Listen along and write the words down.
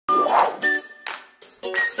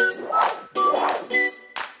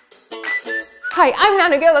Hi, I'm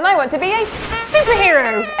Nanogirl and I want to be a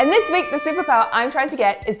superhero! And this week the superpower I'm trying to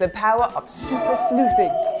get is the power of super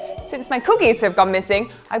sleuthing. Since my cookies have gone missing,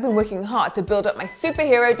 I've been working hard to build up my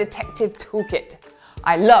superhero detective toolkit.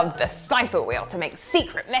 I love the cipher wheel to make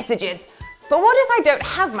secret messages. But what if I don't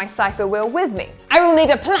have my cipher wheel with me? I will need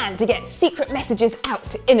a plan to get secret messages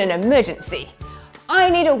out in an emergency. I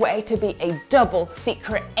need a way to be a double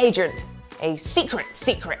secret agent. A secret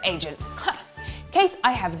agent. In case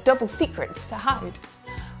I have double secrets to hide.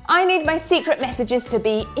 I need my secret messages to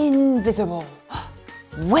be invisible.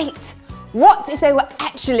 Wait, what if they were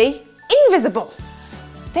actually invisible?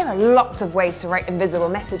 There are lots of ways to write invisible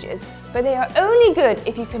messages, but they are only good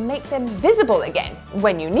if you can make them visible again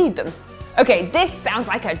when you need them. Okay, this sounds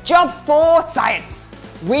like a job for science.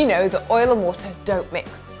 We know that oil and water don't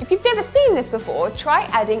mix. If you've never seen this before, try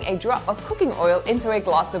adding a drop of cooking oil into a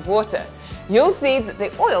glass of water. You'll see that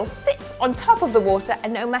the oil sits on top of the water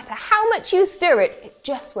and no matter how much you stir it, it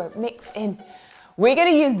just won't mix in. We're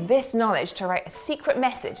going to use this knowledge to write a secret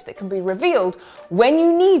message that can be revealed when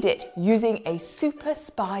you need it using a super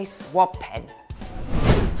spy swab pen.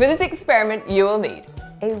 For this experiment, you will need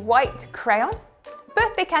a white crayon.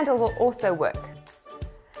 Birthday candle will also work.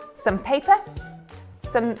 Some paper,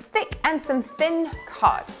 some thick and some thin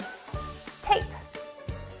card, tape,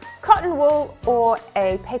 cotton wool or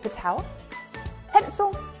a paper towel,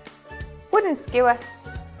 pencil, wooden skewer,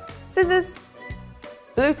 scissors,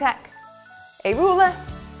 blue tack, a ruler,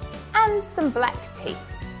 and some black tea.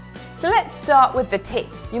 So let's start with the tea.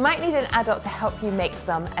 You might need an adult to help you make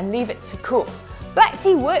some and leave it to cool. Black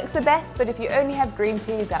tea works the best, but if you only have green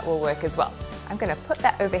tea, that will work as well. I'm going to put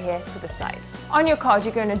that over here to the side. On your card,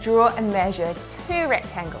 you're going to draw and measure 2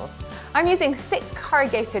 rectangles. I'm using thick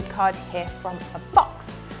corrugated card here from a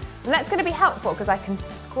box. And that's going to be helpful because I can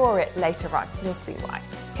score it later on. You'll see why.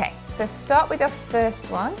 Okay, so start with your first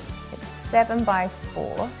one. It's 7 by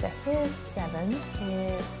 4. So here's 7,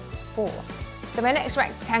 here's 4. So my next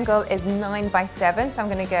rectangle is 9 by 7. So I'm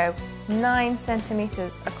going to go 9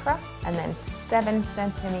 centimeters across and then 7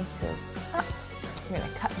 centimeters up. I'm going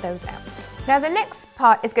to cut those out. Now the next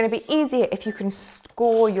part is going to be easier if you can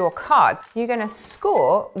score your cards. You're going to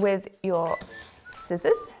score with your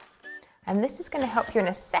scissors. And this is going to help you in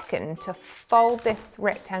a second to fold this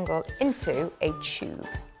rectangle into a tube.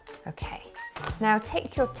 Okay, now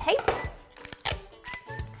take your tape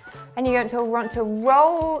and you're going to want to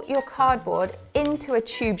roll your cardboard into a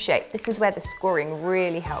tube shape. This is where the scoring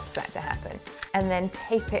really helps that to happen. And then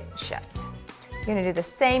tape it shut. You're going to do the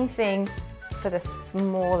same thing for the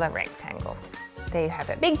smaller rectangle. There you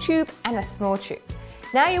have a big tube and a small tube.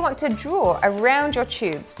 Now you want to draw around your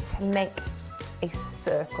tubes to make a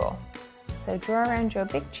circle. So draw around your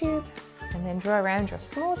big tube and then draw around your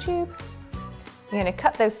small tube. You're going to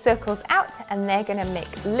cut those circles out and they're going to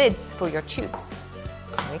make lids for your tubes.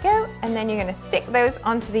 There we go. And then you're going to stick those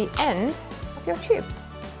onto the end of your tubes.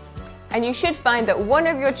 And you should find that one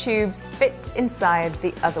of your tubes fits inside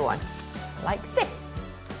the other one, like this.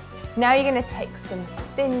 Now you're going to take some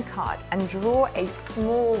thin card and draw a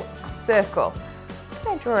small circle. I'm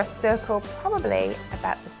going to draw a circle probably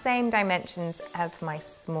about the same dimensions as my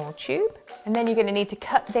small tube. And then you're going to need to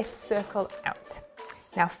cut this circle out.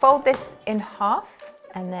 Now fold this in half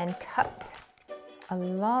and then cut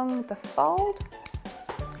along the fold.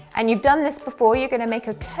 And you've done this before, you're going to make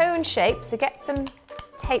a cone shape. So get some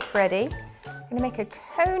tape ready. You're going to make a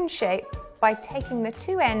cone shape by taking the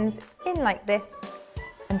 2 ends in like this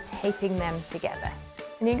and taping them together.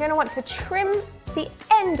 And you're going to want to trim the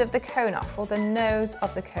end of the cone off, or the nose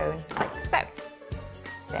of the cone, like so.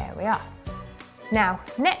 There we are. Now,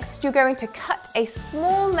 next you're going to cut a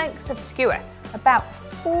small length of skewer, about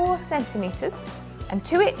 4 centimeters, and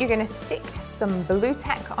to it you're going to stick some blue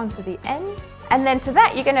tack onto the end, and then to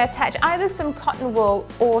that you're going to attach either some cotton wool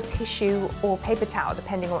or tissue or paper towel,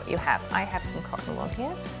 depending on what you have. I have some cotton wool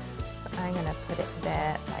here, so I'm going to put it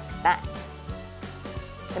there like that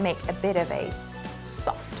to make a bit of a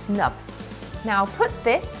soft nub. Now put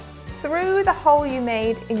this through the hole you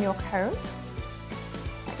made in your cone,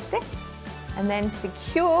 like this, and then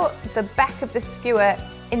secure the back of the skewer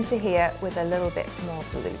into here with a little bit more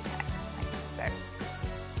blue tack, like so.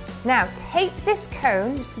 Now tape this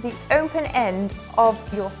cone to the open end of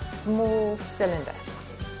your small cylinder,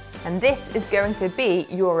 and this is going to be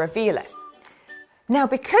your revealer. Now,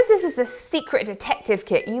 because this is a secret detective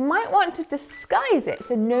kit, you might want to disguise it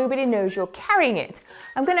so nobody knows you're carrying it.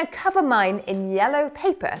 I'm going to cover mine in yellow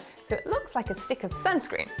paper so it looks like a stick of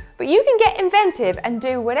sunscreen. But you can get inventive and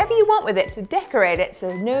do whatever you want with it to decorate it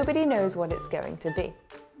so nobody knows what it's going to be.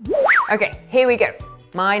 Okay, here we go.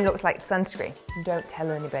 Mine looks like sunscreen. Don't tell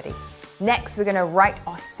anybody. Next, we're gonna write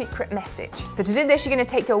our secret message. So to do this, you're gonna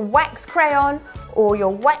take your wax crayon or your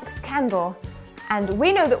wax candle, and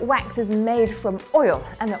we know that wax is made from oil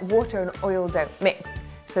and that water and oil don't mix.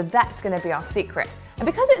 So that's gonna be our secret. And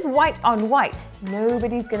because it's white on white,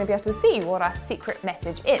 nobody's gonna be able to see what our secret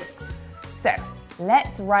message is. So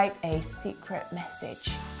let's write a secret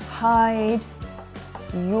message. Hide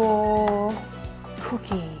your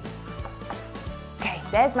cookies. Okay,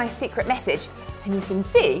 there's my secret message, and you can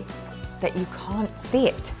see that you can't see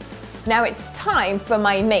it. Now it's time for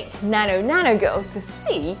my mate, Nanogirl, to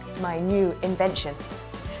see my new invention.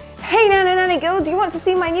 Hey Nanogirl, do you want to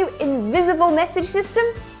see my new invisible message system?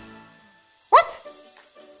 What?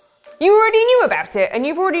 You already knew about it, and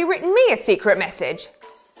you've already written me a secret message.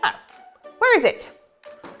 Oh, where is it?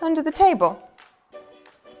 Under the table.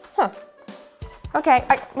 Huh. Okay,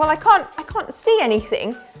 I can't see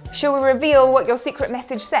anything. Shall we reveal what your secret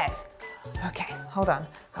message says? Okay, hold on.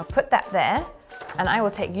 I'll put that there, and I will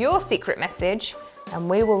take your secret message, and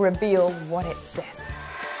we will reveal what it says.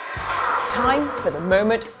 Time for the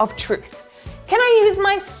moment of truth. Can I use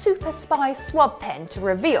my Super Spy swab pen to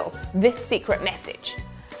reveal this secret message?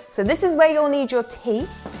 So this is where you'll need your tea,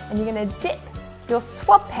 and you're gonna dip your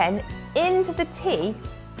swab pen into the tea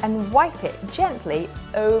and wipe it gently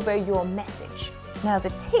over your message. Now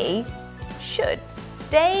the tea should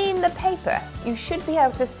stain the paper. You should be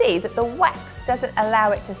able to see that the wax doesn't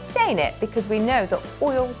allow it to stain it, because we know the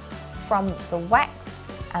oil from the wax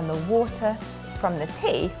and the water from the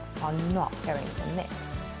tea are not going to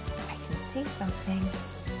mix. I can see something.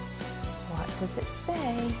 What does it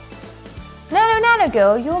say?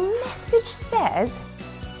 Nanogirl, your message says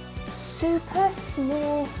super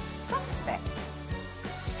small suspect.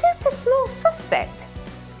 Super small suspect?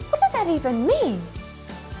 What does that even mean?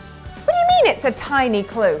 What do you mean it's a tiny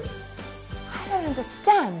clue? I don't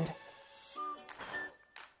understand.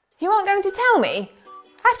 You aren't going to tell me?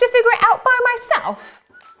 I have to figure it out by myself?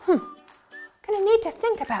 Gonna need to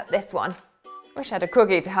think about this one. Wish I had a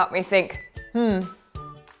cookie to help me think. Do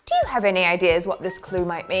you have any ideas what this clue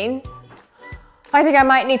might mean? I think I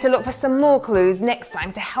might need to look for some more clues next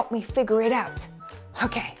time to help me figure it out.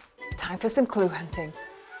 Okay, time for some clue hunting.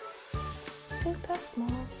 Super small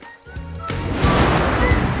suspect.